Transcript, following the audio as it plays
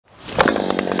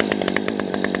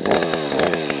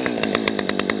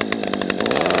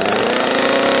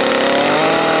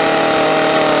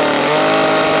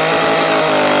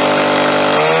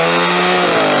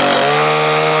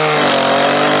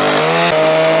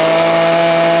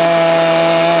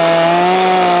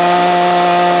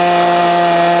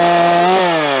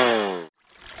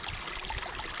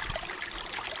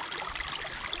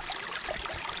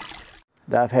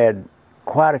I've had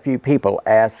quite a few people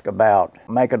ask about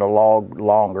making a log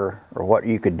longer, or what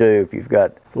you could do if you've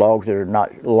got logs that are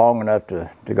not long enough to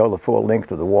go the full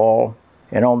length of the wall.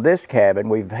 And on this cabin,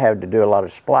 we've had to do a lot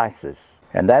of splices.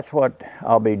 And that's what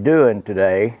I'll be doing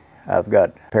today. I've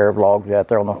got a pair of logs out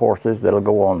there on the horses that'll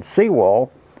go on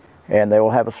seawall, and they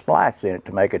will have a splice in it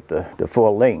to make it the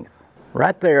full length.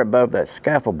 Right there above that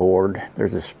scaffold board,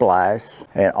 there's a splice,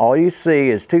 and all you see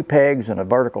is 2 pegs and a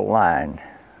vertical line.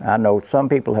 I know some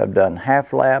people have done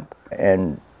half lap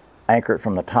and anchor it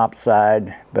from the top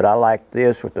side, but I like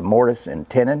this with the mortise and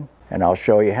tenon, and I'll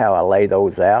show you how I lay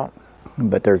those out.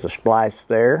 But there's a splice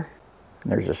there,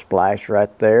 and there's a splice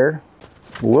right there.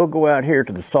 We'll go out here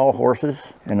to the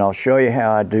sawhorses, and I'll show you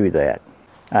how I do that.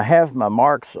 I have my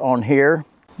marks on here.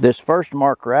 This first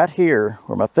mark right here,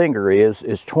 where my finger is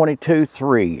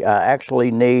 22.3. I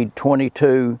actually need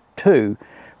 22.2,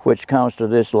 which comes to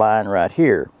this line right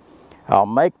here. I'll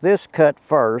make this cut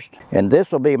first, and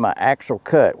this will be my actual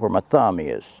cut where my thumb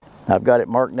is. I've got it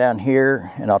marked down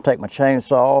here, and I'll take my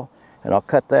chainsaw and I'll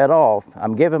cut that off.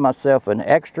 I'm giving myself an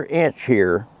extra inch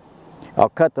here. I'll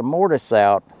cut the mortise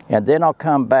out, and then I'll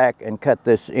come back and cut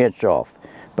this inch off,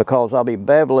 because I'll be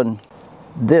beveling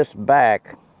this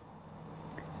back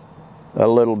a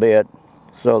little bit,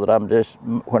 so that I'm just,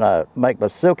 when I make my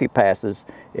silky passes,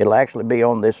 it'll actually be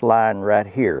on this line right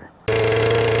here.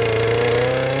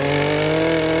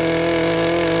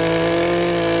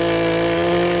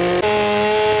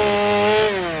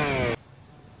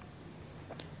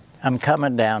 I'm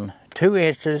coming down 2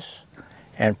 inches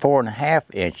and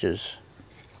 4.5 inches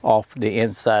off the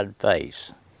inside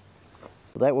face.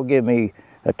 That will give me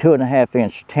a 2.5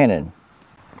 inch tenon.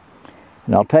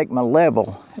 And I'll take my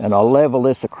level and I'll level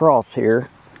this across here.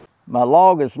 My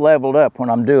log is leveled up when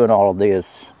I'm doing all of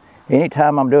this.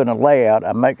 Anytime I'm doing a layout,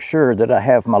 I make sure that I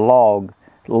have my log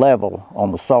level on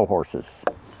the sawhorses.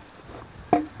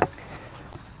 I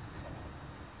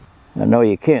know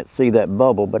you can't see that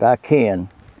bubble, but I can.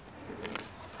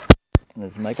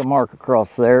 Let's make a mark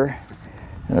across there,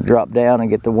 and I drop down and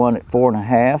get the one at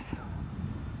 4.5.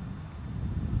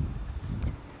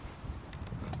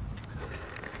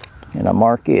 And I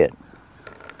mark it.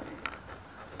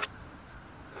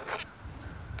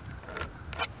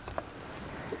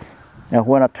 Now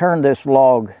when I turn this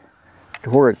log to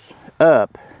where it's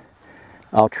up,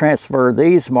 I'll transfer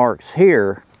these marks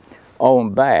here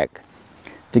on back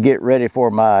to get ready for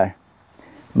my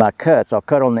cuts. I'll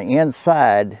cut on the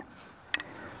inside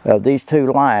of these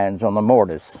 2 lines on the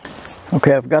mortise.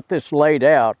 Okay, I've got this laid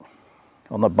out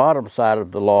on the bottom side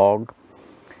of the log,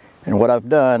 and what I've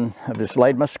done, I've just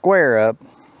laid my square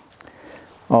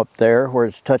up there where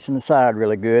it's touching the side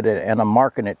really good, and I'm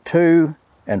marking it 2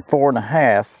 and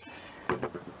 4.5,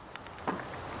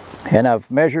 and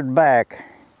I've measured back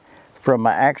from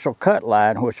my actual cut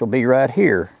line, which will be right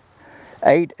here,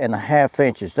 8.5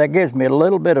 inches. That gives me a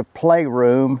little bit of play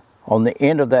room on the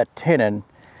end of that tenon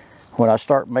when I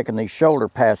start making these shoulder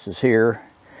passes here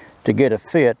to get a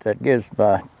fit. That gives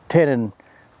my tenon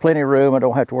plenty of room. I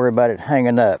don't have to worry about it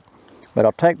hanging up. But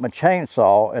I'll take my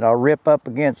chainsaw and I'll rip up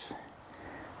against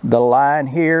the line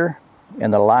here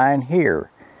and the line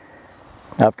here.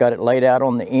 I've got it laid out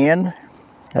on the end.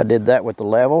 I did that with the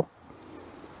level.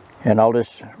 And I'll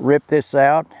just rip this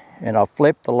out, and I'll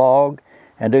flip the log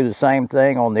and do the same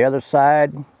thing on the other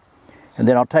side. And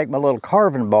then I'll take my little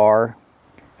carving bar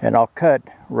and I'll cut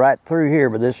right through here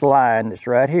with this line that's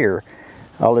right here.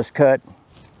 I'll just cut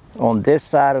on this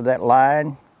side of that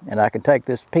line, and I can take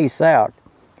this piece out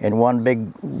in one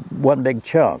big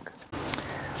chunk.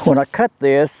 When I cut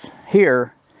this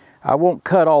here, I won't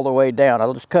cut all the way down.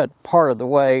 I'll just cut part of the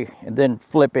way and then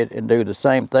flip it and do the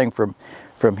same thing from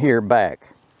here back.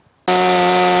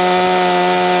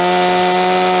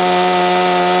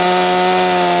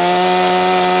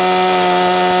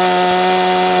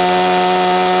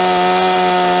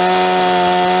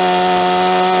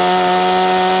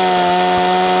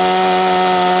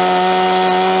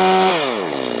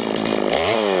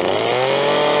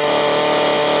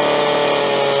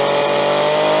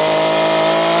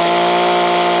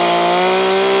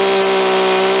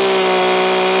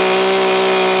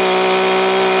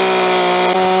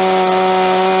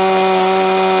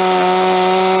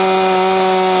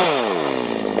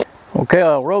 Okay,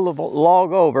 I'll roll the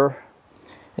log over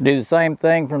and do the same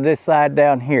thing from this side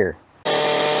down here.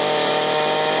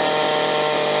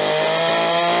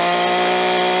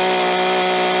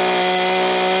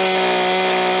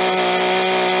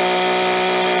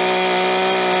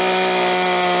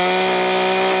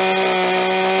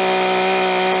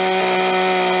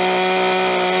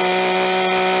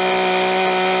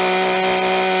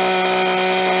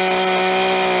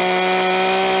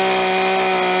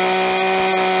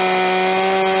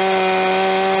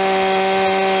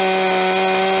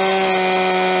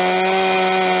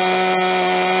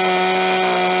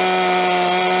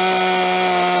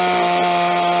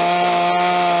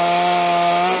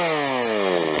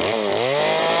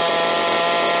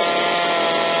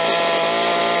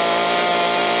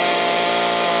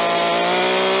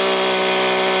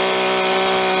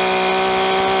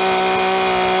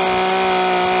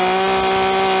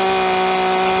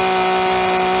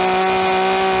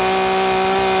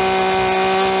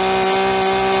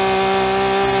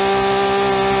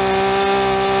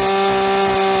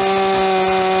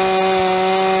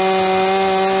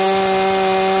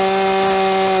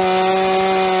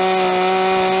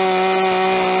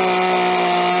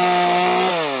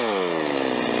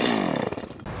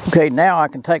 Okay, now I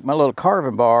can take my little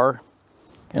carving bar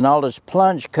and I'll just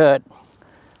plunge cut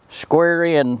square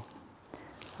in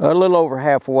a little over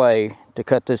halfway to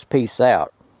cut this piece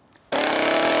out.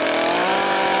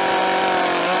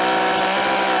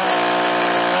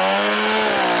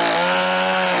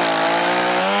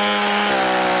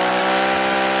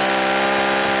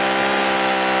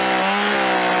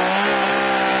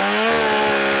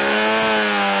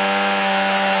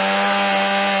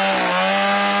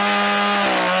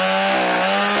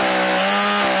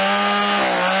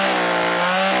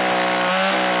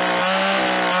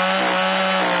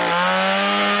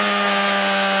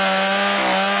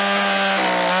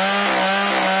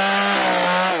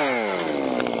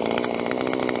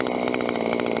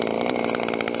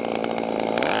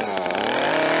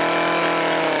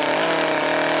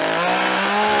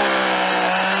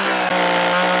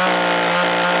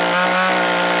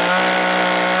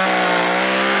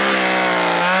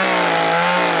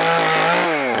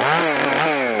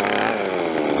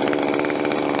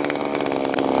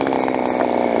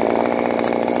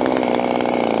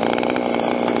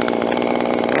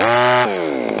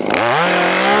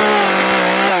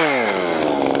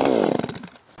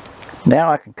 Now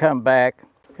I can come back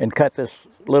and cut this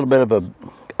little bit of a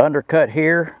undercut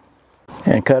here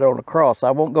and cut on across.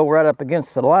 I won't go right up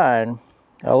against the line.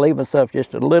 I'll leave myself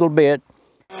just a little bit.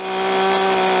 I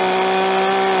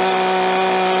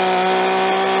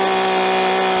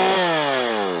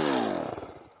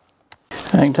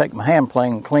can take my hand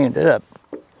plane and clean it up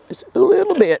just a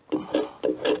little bit.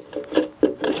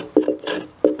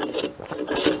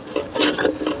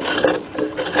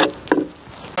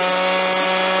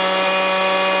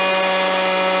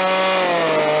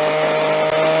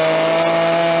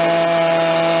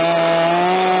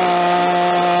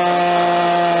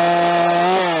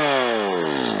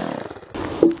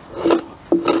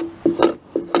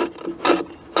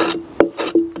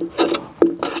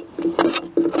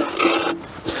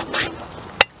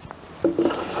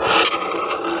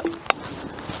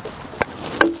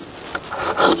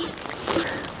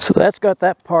 So that's got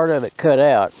that part of it cut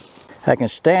out. I can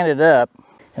stand it up,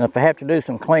 and if I have to do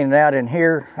some cleaning out in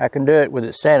here, I can do it with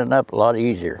it standing up a lot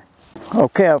easier.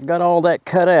 Okay, I've got all that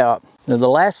cut out. Now the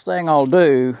last thing I'll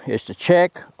do is to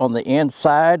check on the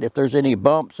inside if there's any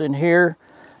bumps in here.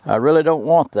 I really don't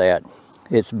want that.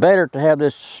 It's better to have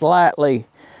this slightly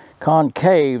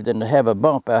concave than to have a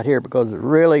bump out here, because it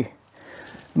really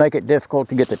make it difficult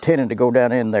to get the tenon to go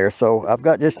down in there. So I've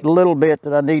got just a little bit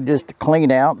that I need just to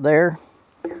clean out there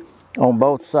on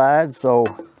both sides, so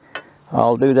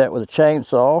I'll do that with a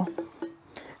chainsaw,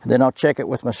 and then I'll check it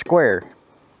with my square.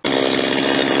 I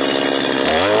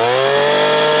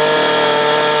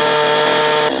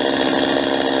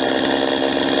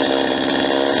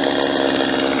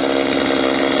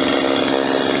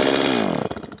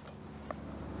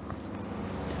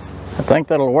think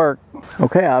that'll work.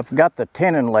 Okay, I've got the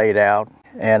tenon laid out,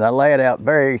 and I lay it out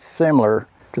very similar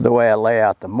to the way I lay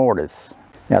out the mortise.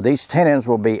 Now these tenons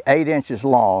will be 8 inches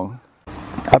long.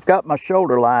 I've got my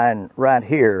shoulder line right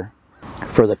here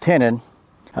for the tenon.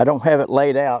 I don't have it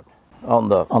laid out on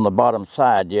the bottom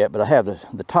side yet, but I have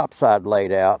the top side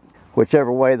laid out.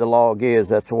 Whichever way the log is,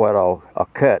 that's what I'll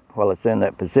cut while it's in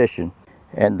that position.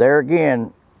 And there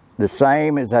again, the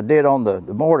same as I did on the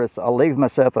mortise, I'll leave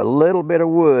myself a little bit of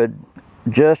wood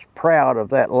just proud of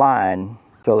that line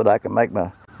so that I can make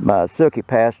my silky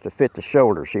pass to fit the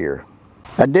shoulders here.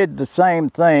 I did the same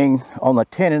thing on the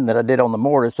tenon that I did on the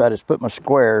mortise. I just put my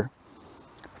square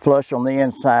flush on the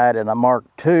inside, and I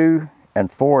marked 2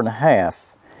 and 4 1/2.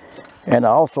 And I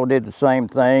also did the same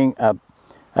thing.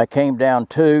 I came down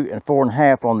 2 and 4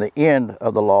 1/2 on the end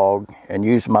of the log and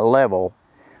used my level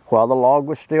while the log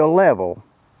was still level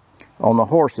on the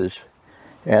horses.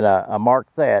 And I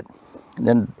marked that. And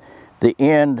then the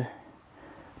end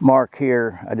mark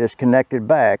here, I just connected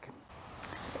back.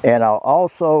 And I'll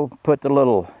also put the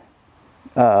little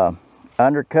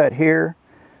undercut here,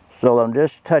 so I'm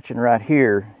just touching right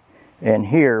here and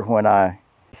here when I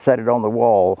set it on the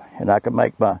wall, and I can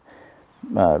make my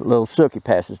little silky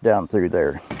passes down through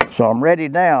there. So I'm ready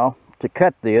now to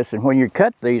cut this, and when you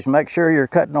cut these, make sure you're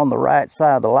cutting on the right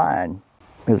side of the line,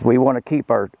 because we want to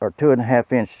keep our 2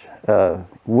 1/2 inch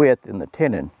width in the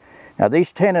tenon. Now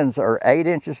these tenons are 8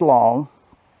 inches long.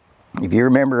 If you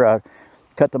remember, I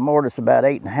cut the mortise about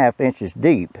 8 1/2 inches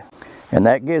deep, and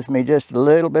that gives me just a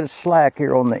little bit of slack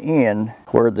here on the end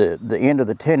where the end of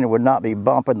the tenon would not be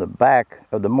bumping the back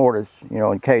of the mortise, you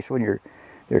know, in case when you're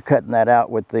cutting that out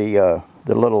with the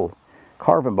little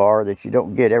carving bar that you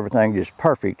don't get everything just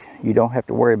perfect. You don't have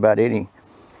to worry about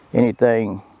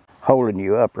anything holding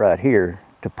you up right here.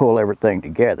 to pull everything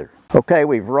together. Okay,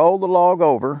 we've rolled the log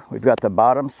over. We've got the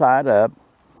bottom side up,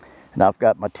 and I've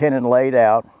got my tenon laid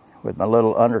out with my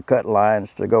little undercut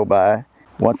lines to go by.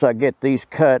 Once I get these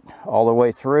cut all the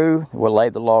way through, we'll lay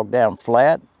the log down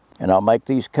flat, and I'll make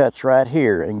these cuts right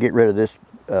here and get rid of this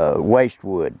waste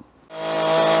wood.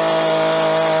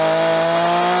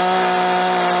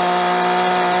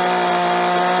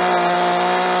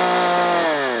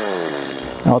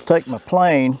 I'll take my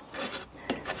plane,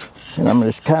 and I'm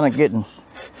just kind of getting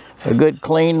a good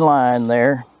clean line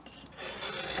there.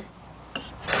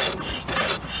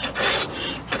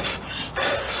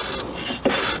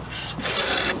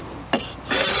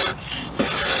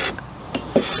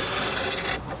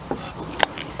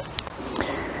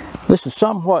 This is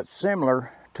somewhat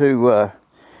similar to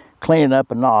cleaning up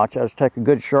a notch. I just take a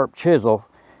good sharp chisel.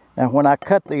 Now when I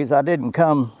cut these, I didn't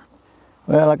come,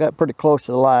 well, I got pretty close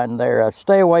to the line there. I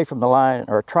stay away from the line,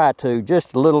 or try to,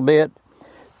 just a little bit.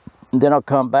 And then I'll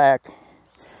come back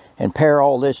and pare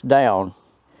all this down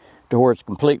to where it's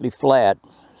completely flat.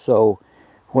 So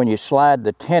when you slide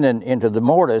the tenon into the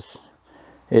mortise,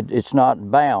 it's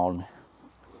not bound.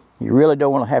 You really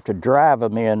don't want to have to drive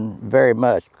them in very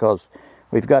much, because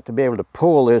we've got to be able to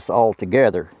pull this all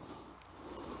together.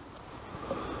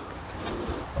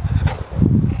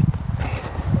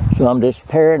 So I'm just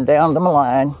paring down the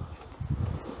line.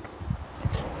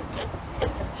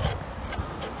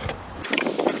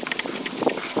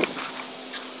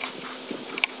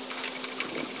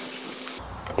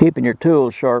 Keeping your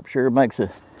tools sharp sure makes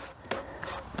it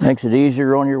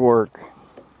easier on your work.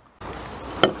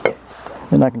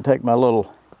 Then I can take my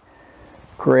little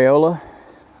Crayola,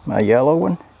 my yellow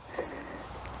one,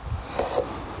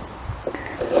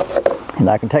 and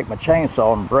I can take my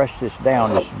chainsaw and brush this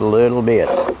down just a little bit.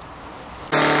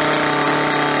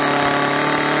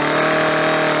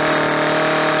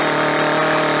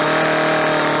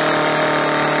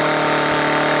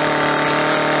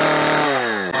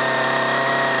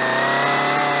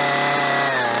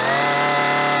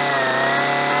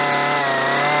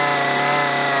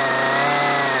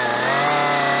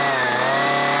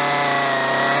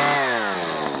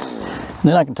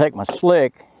 Then I can take my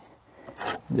slick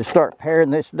and just start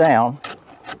paring this down.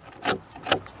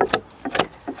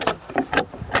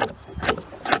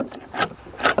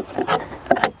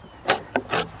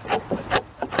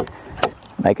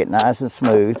 Make it nice and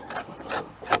smooth.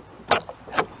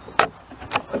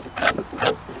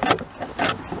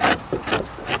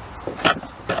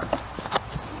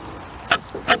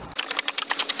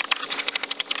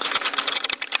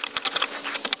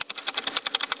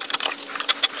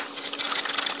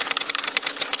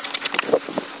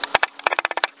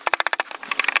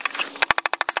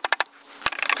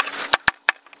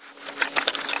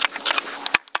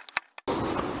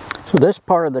 So this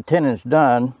part of the tenon is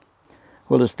done.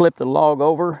 We'll just flip the log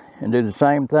over and do the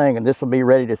same thing, and this will be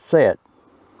ready to set.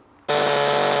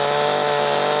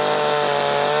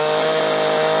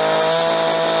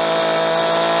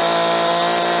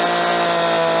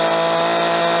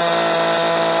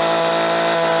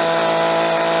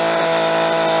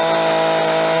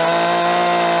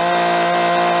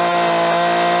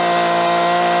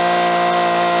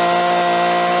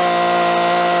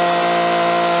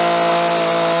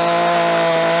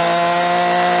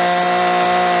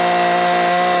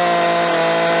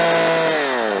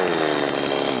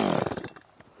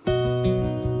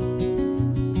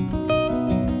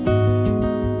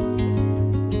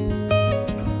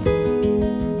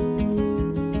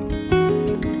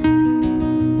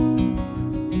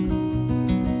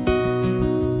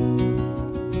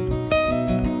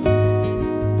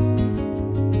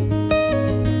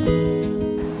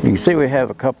 You can see we have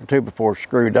a couple 2x4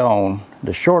 screwed on.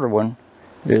 The shorter one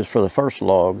is for the first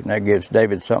log, and that gives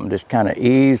David something to just kind of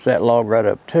ease that log right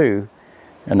up to.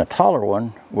 And the taller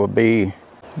one will be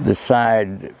the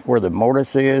side where the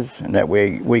mortise is, and that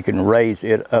way we can raise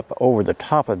it up over the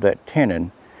top of that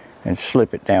tenon and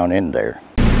slip it down in there.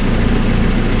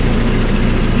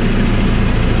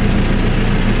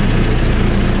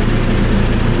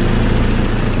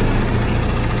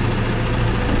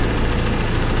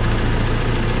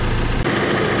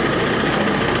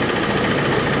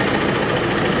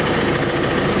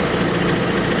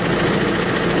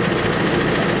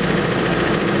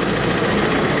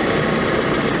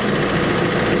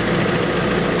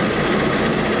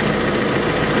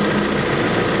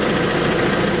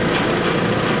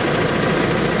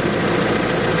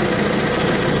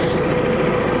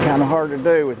 Hard to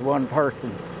do with one person,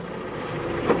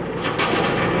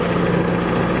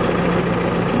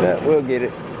 but we'll get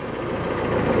it.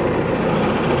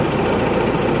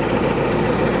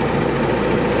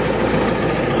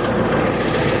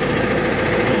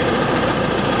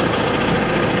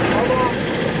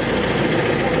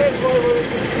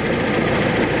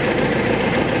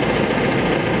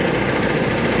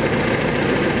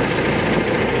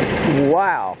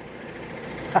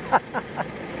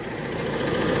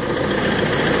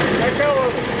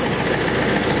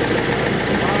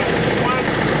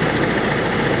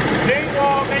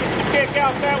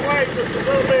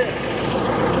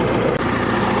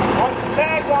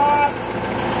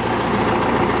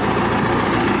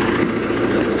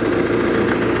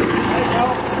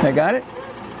 Okay, got it?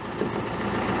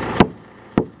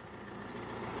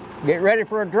 Get ready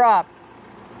for a drop.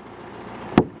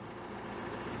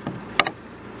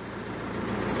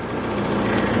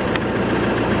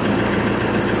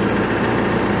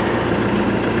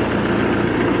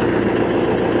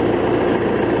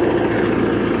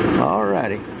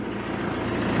 Alrighty.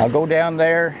 I'll go down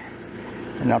there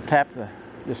and I'll tap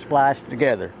the splice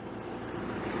together.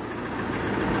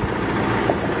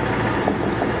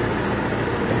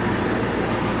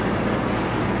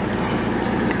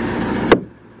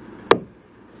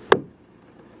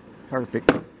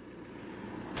 Perfect.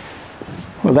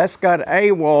 Well, that's got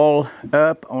a wall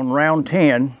up on round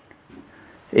 10.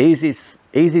 Easy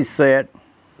set.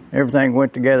 Everything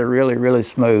went together really, really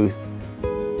smooth.